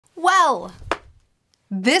Well,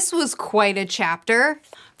 this was quite a chapter.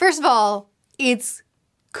 First of all, it's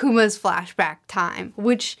Kuma's flashback time,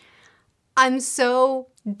 which I'm so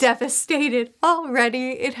devastated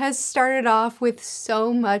already. It has started off with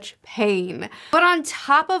so much pain. But on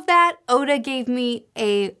top of that, Oda gave me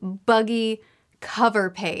a buggy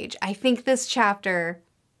cover page. I think this chapter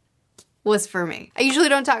was for me. I usually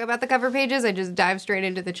don't talk about the cover pages, I just dive straight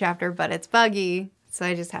into the chapter, but it's buggy, so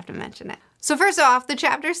I just have to mention it. So first off, the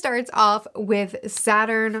chapter starts off with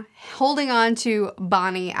Saturn holding on to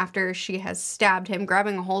Bonnie after she has stabbed him,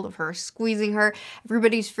 grabbing a hold of her, squeezing her.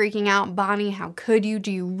 Everybody's freaking out. Bonnie, how could you?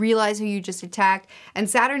 Do you realize who you just attacked? And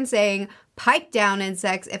Saturn saying, "Pipe down,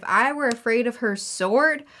 insects. If I were afraid of her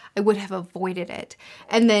sword, I would have avoided it."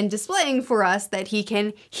 And then displaying for us that he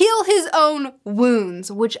can heal his own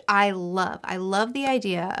wounds, which I love. I love the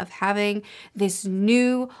idea of having this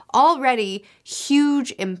new, already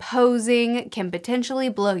huge, imposing, can potentially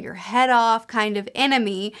blow your head off kind of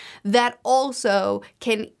enemy that also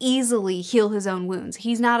can easily heal his own wounds.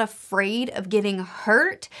 He's not afraid of getting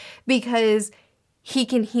hurt because he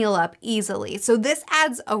can heal up easily. So this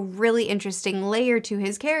adds a really interesting layer to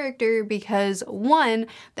his character because one,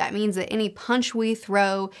 that means that any punch we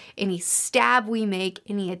throw, any stab we make,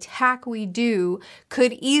 any attack we do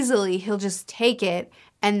could easily, he'll just take it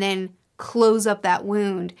and then close up that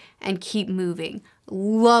wound and keep moving.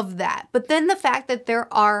 Love that. But then the fact that there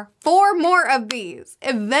are 4 more of these,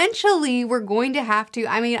 eventually we're going to have to,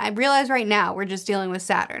 I mean, I realize right now we're just dealing with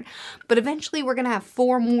Saturn, but eventually we're gonna have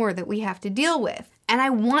 4 more that we have to deal with. And I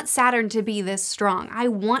want Saturn to be this strong. I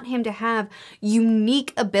want him to have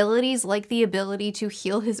unique abilities like the ability to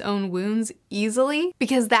heal his own wounds easily,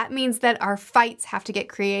 because that means that our fights have to get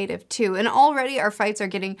creative too. And already our fights are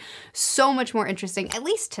getting so much more interesting, at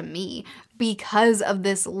least to me, because of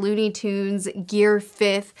this Looney Tunes Gear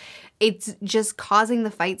 5th. It's just causing the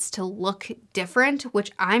fights to look different,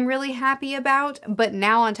 which I'm really happy about. But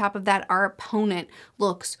now on top of that, our opponent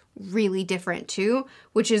looks really different too,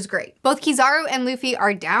 which is great. Both Kizaru and Luffy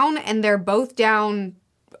are down, and they're both down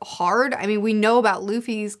hard. I mean, we know about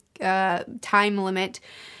Luffy's time limit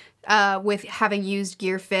with having used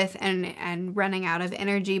Gear 5th and running out of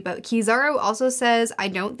energy, but Kizaru also says, "I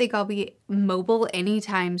don't think I'll be mobile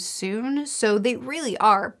anytime soon." So they really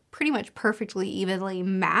are pretty much perfectly evenly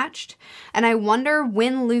matched. And I wonder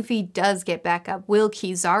when Luffy does get back up, will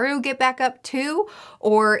Kizaru get back up too,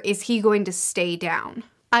 or is he going to stay down?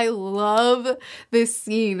 I love this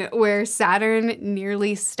scene where Saturn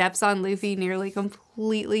nearly steps on Luffy, nearly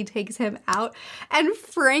completely takes him out, and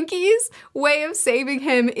Frankie's way of saving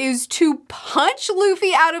him is to punch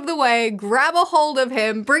Luffy out of the way, grab a hold of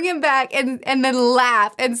him, bring him back, and then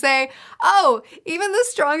laugh and say, "Oh, even the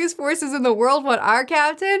strongest forces in the world want our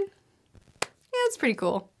captain?" Yeah, it's pretty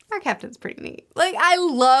cool. Our captain's pretty neat. Like, I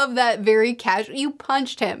love that very casual, you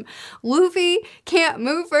punched him. Luffy can't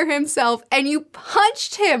move for himself and you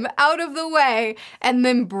punched him out of the way and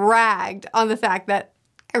then bragged on the fact that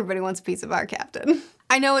everybody wants a piece of our captain.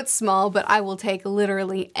 I know it's small, but I will take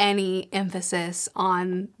literally any emphasis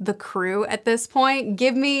on the crew at this point.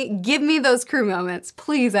 Give me those crew moments,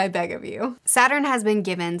 please, I beg of you. Saturn has been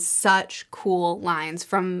given such cool lines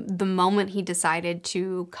from the moment he decided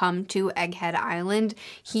to come to Egghead Island.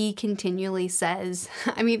 He continually says,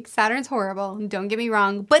 I mean, Saturn's horrible, don't get me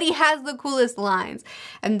wrong, but he has the coolest lines.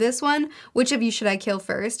 And this one, "Which of you should I kill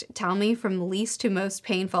first? Tell me from least to most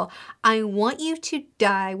painful. I want you to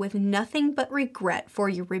die with nothing but regret for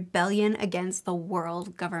your rebellion against the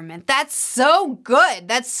world government." That's so good.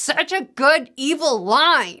 That's such a good evil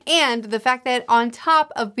line. And the fact that on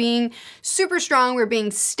top of being super strong, where being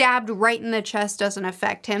stabbed right in the chest doesn't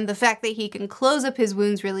affect him, the fact that he can close up his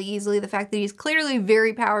wounds really easily, the fact that he's clearly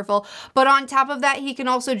very powerful, but on top of that, he can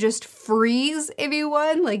also just freeze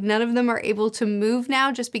anyone. Like, none of them are able to move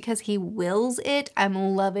now just because he wills it.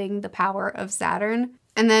 I'm loving the power of Saturn.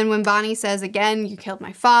 And then when Bonnie says again, "You killed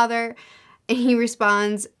my father," and he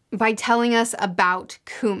responds by telling us about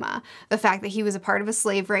Kuma, the fact that he was a part of a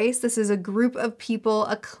slave race. This is a group of people,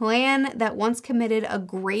 a clan that once committed a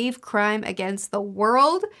grave crime against the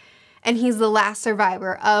world, and he's the last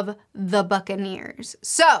survivor of the Buccaneers.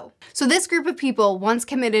 So this group of people once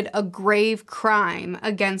committed a grave crime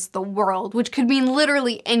against the world, which could mean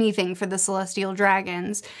literally anything for the Celestial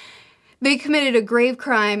Dragons. They committed a grave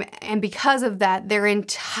crime, and because of that, their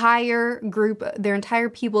entire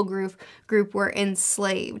people group were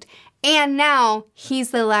enslaved. And now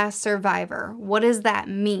he's the last survivor. What does that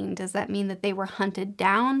mean? Does that mean that they were hunted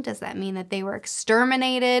down? Does that mean that they were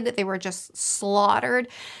exterminated? They were just slaughtered?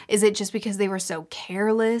 Is it just because they were so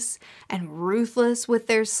careless and ruthless with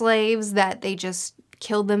their slaves that they just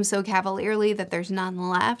killed them so cavalierly that there's none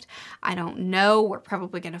left. I don't know. We're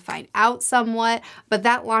probably going to find out somewhat, but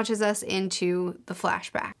that launches us into the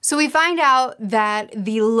flashback. So we find out that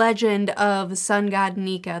the legend of sun god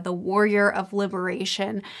Nika, the warrior of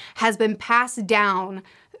liberation, has been passed down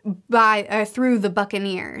through the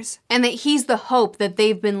Buccaneers, and that he's the hope that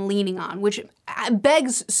they've been leaning on, which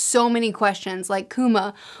begs so many questions. Like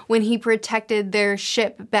Kuma, when he protected their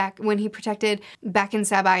ship back in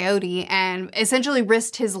Sabaody and essentially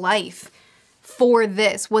risked his life for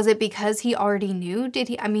this, was it because he already knew?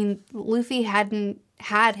 I mean, Luffy hadn't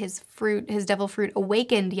had his devil fruit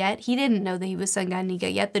awakened yet. He didn't know that he was Sun God Nika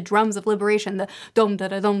yet. The drums of liberation, the dom da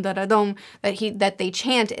da dom da da dom that they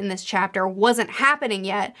chant in this chapter wasn't happening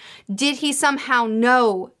yet. Did he somehow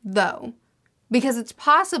know though? Because it's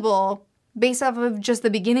possible, based off of just the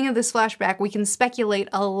beginning of this flashback, we can speculate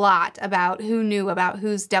a lot about who knew about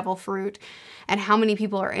whose devil fruit and how many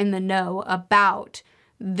people are in the know about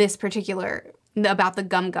this about the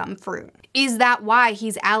Gum Gum fruit. Is that why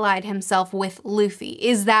he's allied himself with Luffy?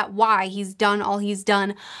 Is that why he's done all he's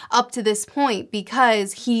done up to this point?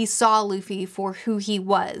 Because he saw Luffy for who he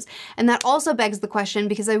was. And that also begs the question,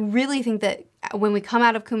 because I really think that when we come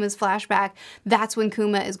out of Kuma's flashback, that's when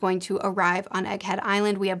Kuma is going to arrive on Egghead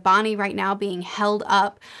Island. We have Bonnie right now being held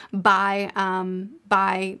up by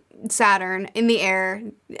Saturn in the air,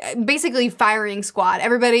 basically firing squad.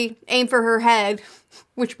 Everybody aim for her head.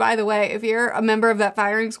 Which, by the way, if you're a member of that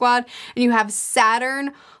firing squad and you have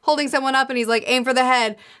Saturn holding someone up and he's like, aim for the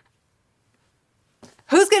head,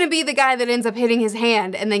 who's going to be the guy that ends up hitting his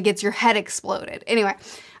hand and then gets your head exploded? Anyway,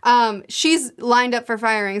 she's lined up for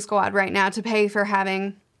firing squad right now to pay for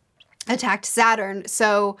having attacked Saturn.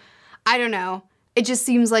 So, I don't know. It just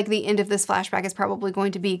seems like the end of this flashback is probably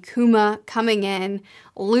going to be Kuma coming in,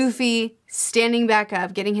 Luffy standing back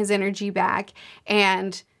up, getting his energy back,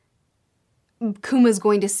 and Kuma's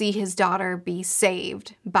going to see his daughter be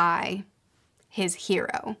saved by his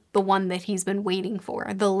hero, the one that he's been waiting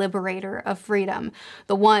for, the liberator of freedom,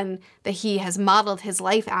 the one that he has modeled his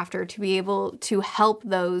life after to be able to help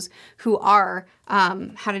those who are,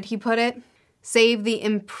 how did he put it? Save the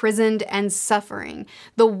imprisoned and suffering.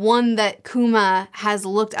 The one that Kuma has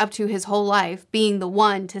looked up to his whole life, being the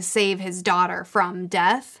one to save his daughter from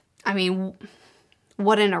death. I mean,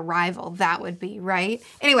 what an arrival that would be, right?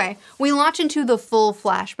 Anyway, we launch into the full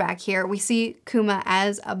flashback here. We see Kuma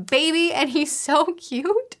as a baby and he's so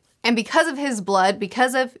cute. And because of his blood,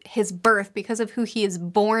 because of his birth, because of who he is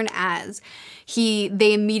born as,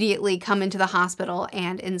 they immediately come into the hospital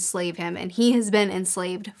and enslave him. And he has been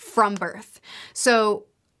enslaved from birth. So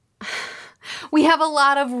we have a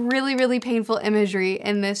lot of really, really painful imagery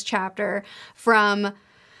in this chapter from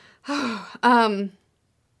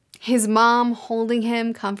his mom holding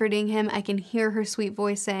him, comforting him. I can hear her sweet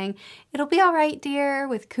voice saying, "It'll be all right, dear,"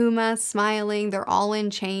 with Kuma smiling. They're all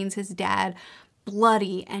in chains. His dad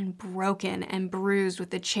bloody and broken and bruised with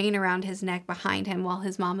the chain around his neck behind him while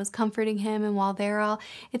his mom is comforting him, and while they're all,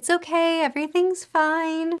 "It's okay, everything's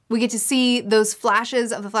fine." We get to see those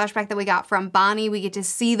flashes of the flashback that we got from Bonnie. We get to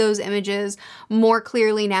see those images more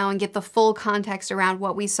clearly now and get the full context around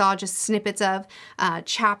what we saw just snippets of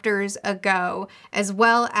chapters ago, as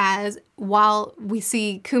well as while we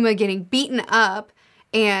see Kuma getting beaten up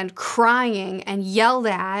and crying and yelled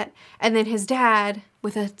at, and then his dad,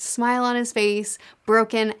 with a smile on his face,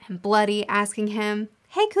 broken and bloody, asking him,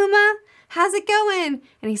 "Hey Kuma, how's it going?"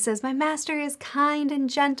 And he says, "My master is kind and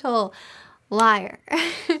gentle." Liar.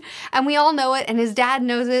 And we all know it, and his dad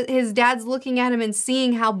knows it. His dad's looking at him and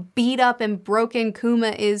seeing how beat up and broken Kuma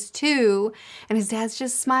is too, and his dad's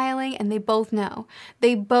just smiling, and they both know.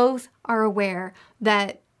 They both are aware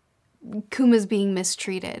that Kuma's being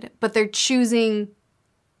mistreated, but they're choosing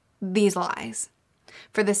these lies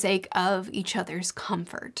for the sake of each other's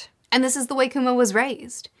comfort. And this is the way Kuma was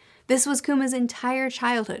raised. This was Kuma's entire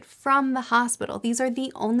childhood from the hospital. These are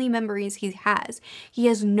the only memories he has. He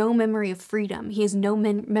has no memory of freedom. He has no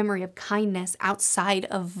memory of kindness outside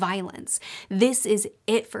of violence. This is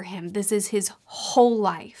it for him. This is his whole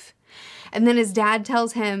life. And then his dad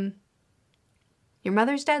tells him, "Your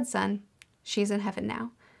mother's dead, son. She's in heaven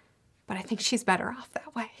now. But I think she's better off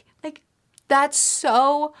that way." Like, that's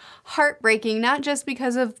so heartbreaking, not just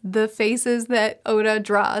because of the faces that Oda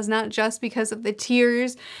draws, not just because of the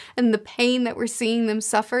tears and the pain that we're seeing them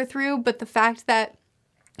suffer through, but the fact that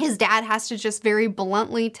his dad has to just very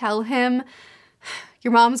bluntly tell him,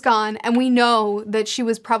 "Your mom's gone," and we know that she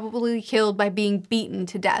was probably killed by being beaten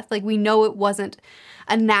to death. Like, we know it wasn't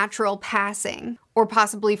a natural passing, or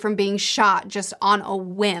possibly from being shot just on a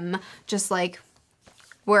whim, just like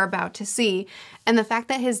we're about to see. And the fact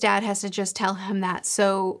that his dad has to just tell him that,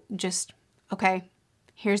 so just, okay,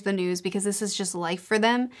 here's the news, because this is just life for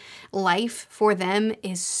them. Life for them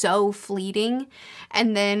is so fleeting.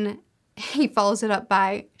 And then he follows it up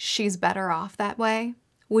by, she's better off that way,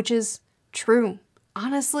 which is true.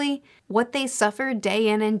 Honestly, what they suffer day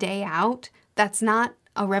in and day out, that's not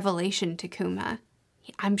a revelation to Kuma.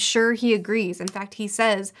 I'm sure he agrees. In fact, he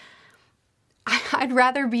says, I'd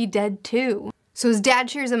rather be dead too. So his dad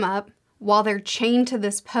cheers him up while they're chained to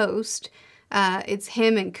this post. It's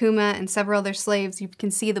him and Kuma and several other slaves. You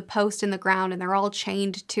can see the post in the ground and they're all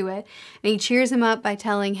chained to it. And he cheers him up by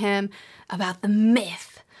telling him about the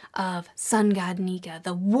myth of Sun God Nika,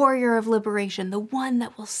 the warrior of liberation, the one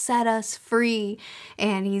that will set us free.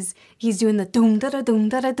 And he's doing the doom da da doom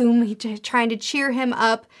da da doom. He's trying to cheer him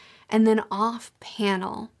up. And then off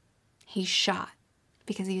panel, he's shot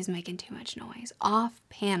because he was making too much noise. Off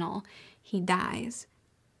panel, he dies.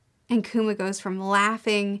 And Kuma goes from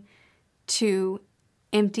laughing to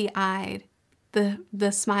empty-eyed.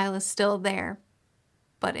 The smile is still there,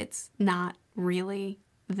 but it's not really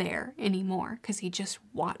there anymore because he just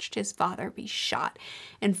watched his father be shot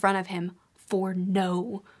in front of him for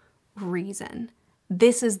no reason.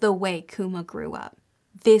 This is the way Kuma grew up.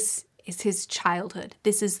 This is his childhood.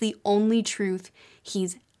 This is the only truth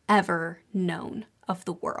he's ever known of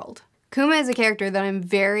the world. Kuma is a character that I'm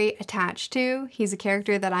very attached to. He's a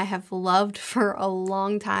character that I have loved for a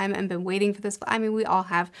long time and been waiting for this. I mean, we all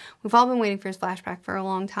have. We've all been waiting for his flashback for a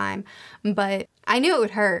long time, but I knew it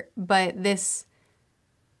would hurt, but this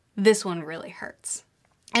one really hurts.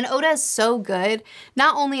 And Oda is so good,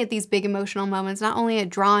 not only at these big emotional moments, not only at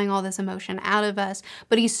drawing all this emotion out of us,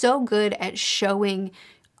 but he's so good at showing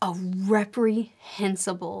a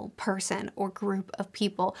reprehensible person or group of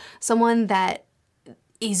people, someone that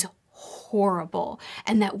is horrible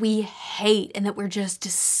and that we hate and that we're just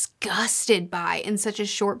disgusted by in such a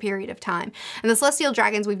short period of time. And the Celestial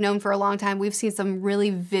Dragons we've known for a long time. We've seen some really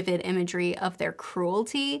vivid imagery of their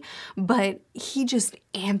cruelty, but he just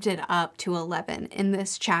amped it up to 11 in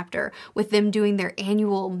this chapter with them doing their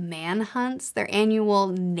annual manhunts, their annual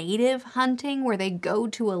native hunting, where they go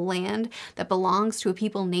to a land that belongs to a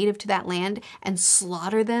people native to that land and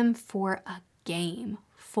slaughter them for a game.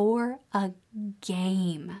 For a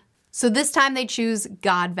game. So this time they choose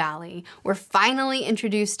God Valley. We're finally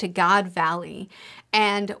introduced to God Valley.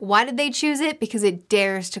 And why did they choose it? Because it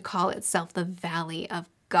dares to call itself the Valley of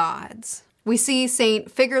Gods. We see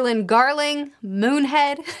Saint Figurlin Garling,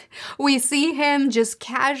 Moonhead. We see him just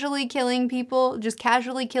casually killing people, just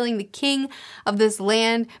casually killing the king of this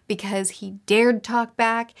land because he dared talk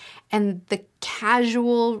back. And the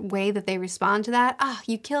casual way that they respond to that,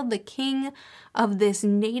 you killed the king of this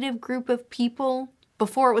native group of people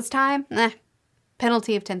before it was time?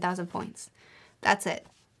 Penalty of 10,000 points. That's it.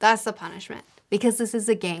 That's the punishment. Because this is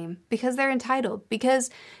a game. Because they're entitled. Because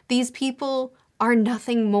these people are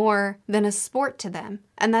nothing more than a sport to them.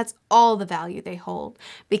 And that's all the value they hold.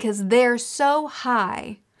 Because they're so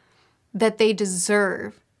high that they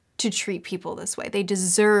deserve to treat people this way. They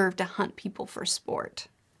deserve to hunt people for sport.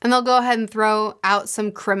 And they'll go ahead and throw out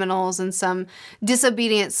some criminals and some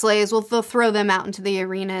disobedient slaves. Well, they'll throw them out into the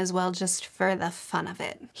arena as well, just for the fun of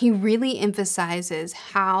it. He really emphasizes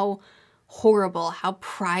how horrible, how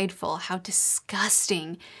prideful, how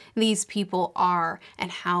disgusting these people are, and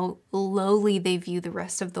how lowly they view the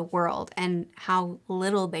rest of the world, and how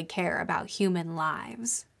little they care about human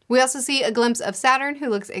lives. We also see a glimpse of Saturn, who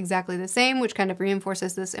looks exactly the same, which kind of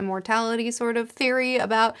reinforces this immortality sort of theory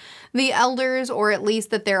about the elders, or at least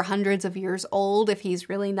that they're hundreds of years old if he's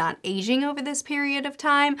really not aging over this period of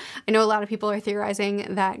time. I know a lot of people are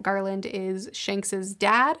theorizing that Garland is Shanks's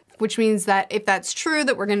dad, which means that if that's true,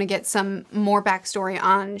 that we're going to get some more backstory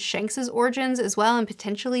on Shanks's origins as well, and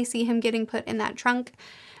potentially see him getting put in that trunk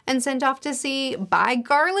and sent off to sea by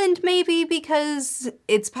Garland, maybe, because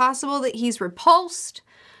it's possible that he's repulsed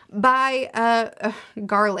by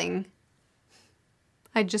Garling.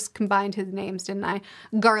 I just combined his names, didn't I?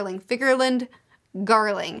 Garling. Figurland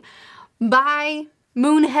Garling. By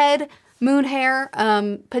Moonhead,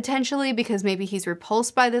 Moonhair, potentially because maybe he's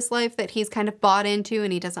repulsed by this life that he's kind of bought into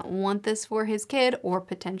and he doesn't want this for his kid, or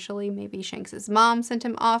potentially maybe Shanks's mom sent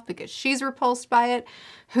him off because she's repulsed by it.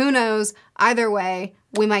 Who knows? Either way,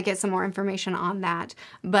 we might get some more information on that.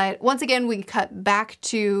 But once again, we cut back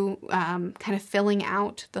to kind of filling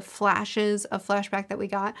out the flashes of flashback that we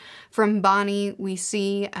got from Bonnie. We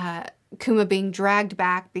see Kuma being dragged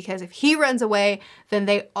back because if he runs away, then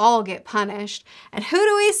they all get punished. And who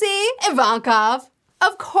do we see? Ivankov.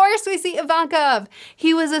 Of course we see Ivankov.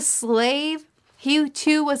 He was a slave. He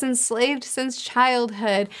too was enslaved since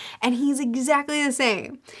childhood, and he's exactly the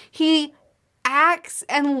same. He acts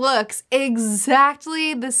and looks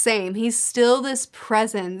exactly the same. He's still this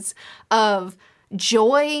presence of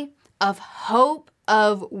joy, of hope,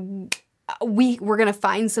 of we're gonna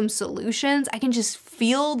find some solutions. I can just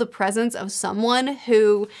feel the presence of someone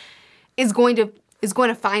who is going to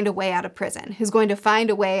find a way out of prison, who's going to find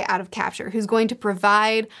a way out of capture, who's going to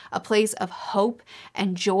provide a place of hope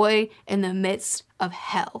and joy in the midst of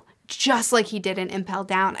hell, just like he did in Impel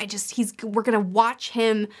Down. We're gonna watch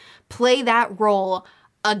him play that role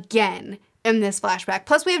again in this flashback.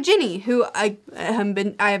 Plus we have Ginny, who I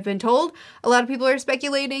have been told a lot of people are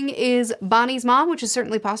speculating is Bonnie's mom, which is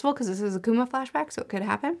certainly possible because this is a Kuma flashback, so it could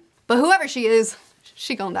happen. But whoever she is,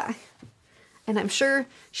 she gonna die. And I'm sure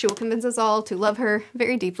she will convince us all to love her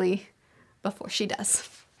very deeply before she does.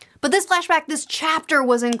 But this flashback, this chapter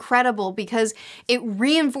was incredible because it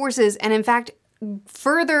reinforces and in fact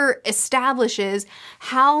further establishes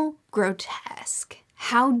how grotesque,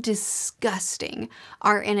 how disgusting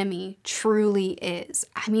our enemy truly is.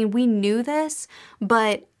 I mean, we knew this,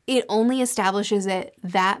 but it only establishes it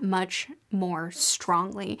that much more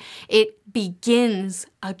strongly. It begins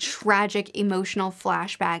a tragic emotional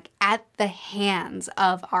flashback at the hands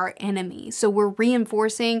of our enemy. So we're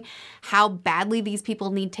reinforcing how badly these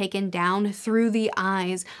people need taken down through the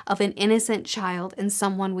eyes of an innocent child and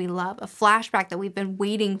someone we love. A flashback that we've been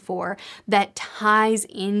waiting for that ties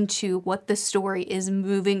into what the story is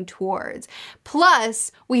moving towards.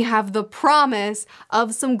 Plus, we have the promise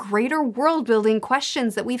of some greater world building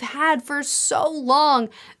questions that we've had for so long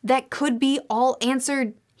that could be all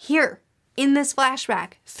answered here in this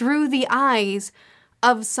flashback through the eyes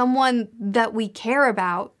of someone that we care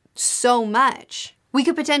about so much. We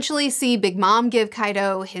could potentially see Big Mom give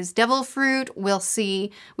Kaido his devil fruit.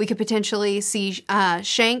 We could potentially see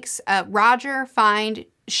Roger find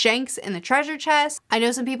Shanks in the treasure chest. I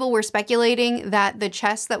know some people were speculating that the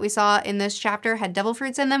chests that we saw in this chapter had devil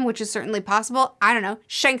fruits in them, which is certainly possible. I don't know,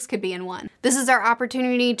 Shanks could be in one. This is our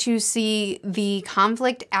opportunity to see the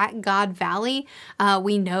conflict at God Valley.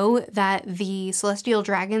 We know that the Celestial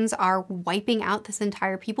Dragons are wiping out this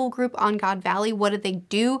entire people group on God Valley. What do they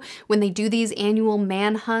do when they do these annual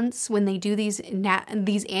manhunts, when they do these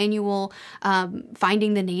annual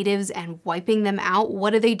finding the natives and wiping them out?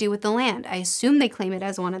 What do they do with the land? I assume they claim it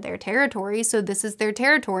as one of their territories, so this is their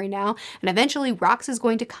territory now, and eventually Rox is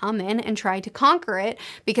going to come in and try to conquer it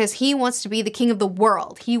because he wants to be the king of the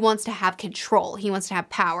world. He wants to have control. He wants to have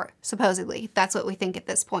power, supposedly. That's what we think at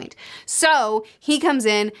this point. So he comes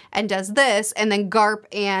in and does this, and then Garp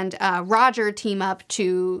and Roger team up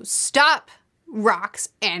to stop Rox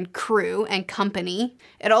and crew and company.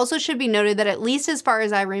 It also should be noted that at least as far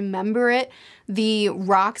as I remember it, the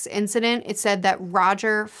Rox incident, it said that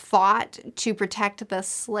Roger fought to protect the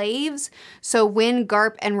slaves. So when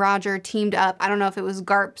Garp and Roger teamed up, I don't know if it was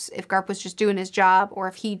if Garp was just doing his job or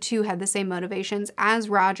if he too had the same motivations as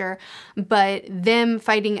Roger, but them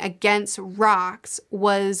fighting against Rox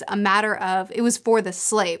was a matter of, it was for the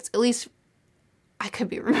slaves. At least, I could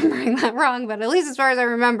be remembering that wrong, but at least as far as I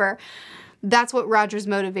remember, that's what Roger's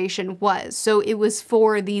motivation was. So it was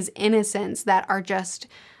for these innocents that are just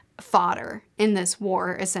fodder in this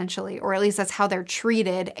war, essentially, or at least that's how they're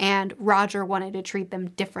treated, and Roger wanted to treat them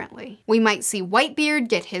differently. We might see Whitebeard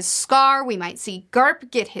get his scar, we might see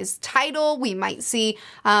Garp get his title, we might see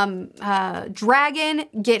Dragon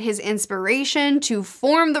get his inspiration to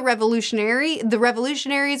form the revolutionaries,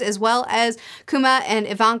 as well as Kuma and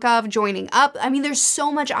Ivankov joining up. I mean, there's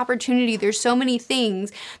so much opportunity, there's so many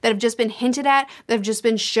things that have just been hinted at, that have just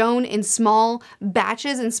been shown in small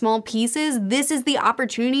batches and small pieces. This is the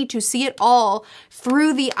opportunity to see it all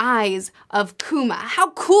through the eyes of Kuma. How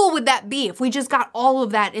cool would that be if we just got all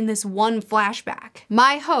of that in this one flashback?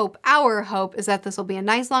 My hope, our hope, is that this will be a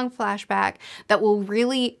nice long flashback that will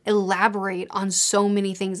really elaborate on so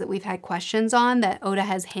many things that we've had questions on that Oda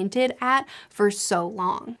has hinted at for so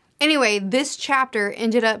long. Anyway, this chapter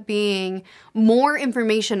ended up being more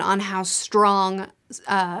information on how strong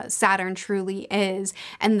Saturn truly is,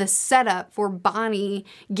 and the setup for Bonnie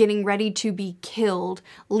getting ready to be killed,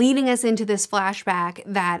 leading us into this flashback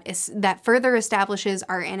that further establishes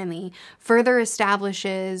our enemy, further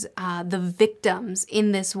establishes the victims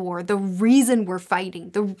in this war. The reason we're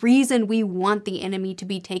fighting, the reason we want the enemy to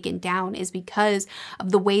be taken down is because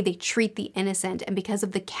of the way they treat the innocent and because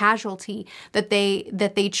of the casualty that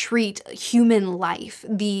they treat human life.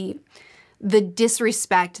 the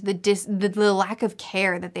disrespect, the lack of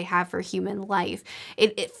care that they have for human life.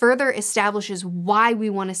 It further establishes why we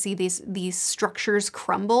want to see these structures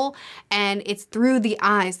crumble, and it's through the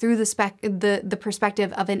eyes, through the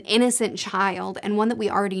perspective of an innocent child, and one that we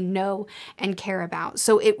already know and care about.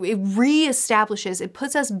 So it reestablishes, it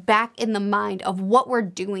puts us back in the mind of what we're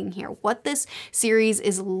doing here, what this series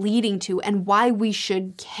is leading to, and why we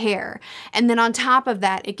should care. And then on top of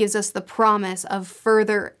that, it gives us the promise of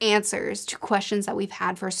further answers to questions that we've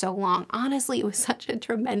had for so long. Honestly, it was such a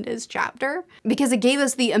tremendous chapter because it gave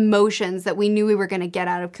us the emotions that we knew we were going to get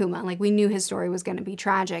out of Kuma. Like, we knew his story was going to be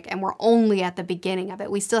tragic, and we're only at the beginning of it.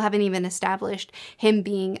 We still haven't even established him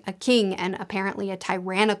being a king, and apparently a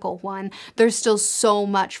tyrannical one. There's still so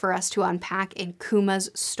much for us to unpack in Kuma's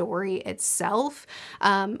story itself,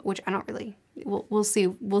 which I don't really... We'll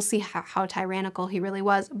see how tyrannical he really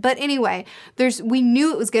was. But anyway, we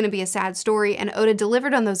knew it was going to be a sad story, and Oda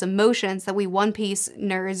delivered on those emotions that we One Piece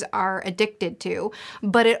nerds are addicted to.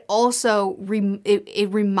 But it also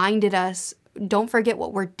it reminded us, don't forget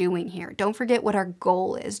what we're doing here. Don't forget what our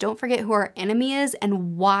goal is. Don't forget who our enemy is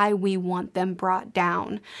and why we want them brought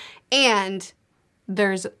down. And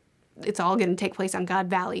it's all going to take place on God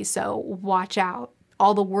Valley, so watch out.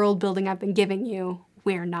 All the world building I've been giving you,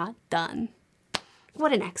 we're not done.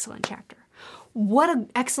 What an excellent chapter. What an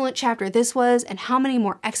excellent chapter this was, and how many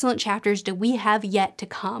more excellent chapters do we have yet to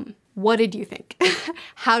come? What did you think?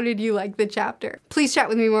 How did you like the chapter? Please chat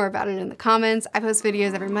with me more about it in the comments. I post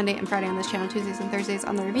videos every Monday and Friday on this channel, Tuesdays and Thursdays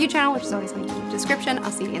on the review channel, which is always linked in the description. I'll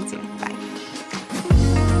see you again soon. Bye.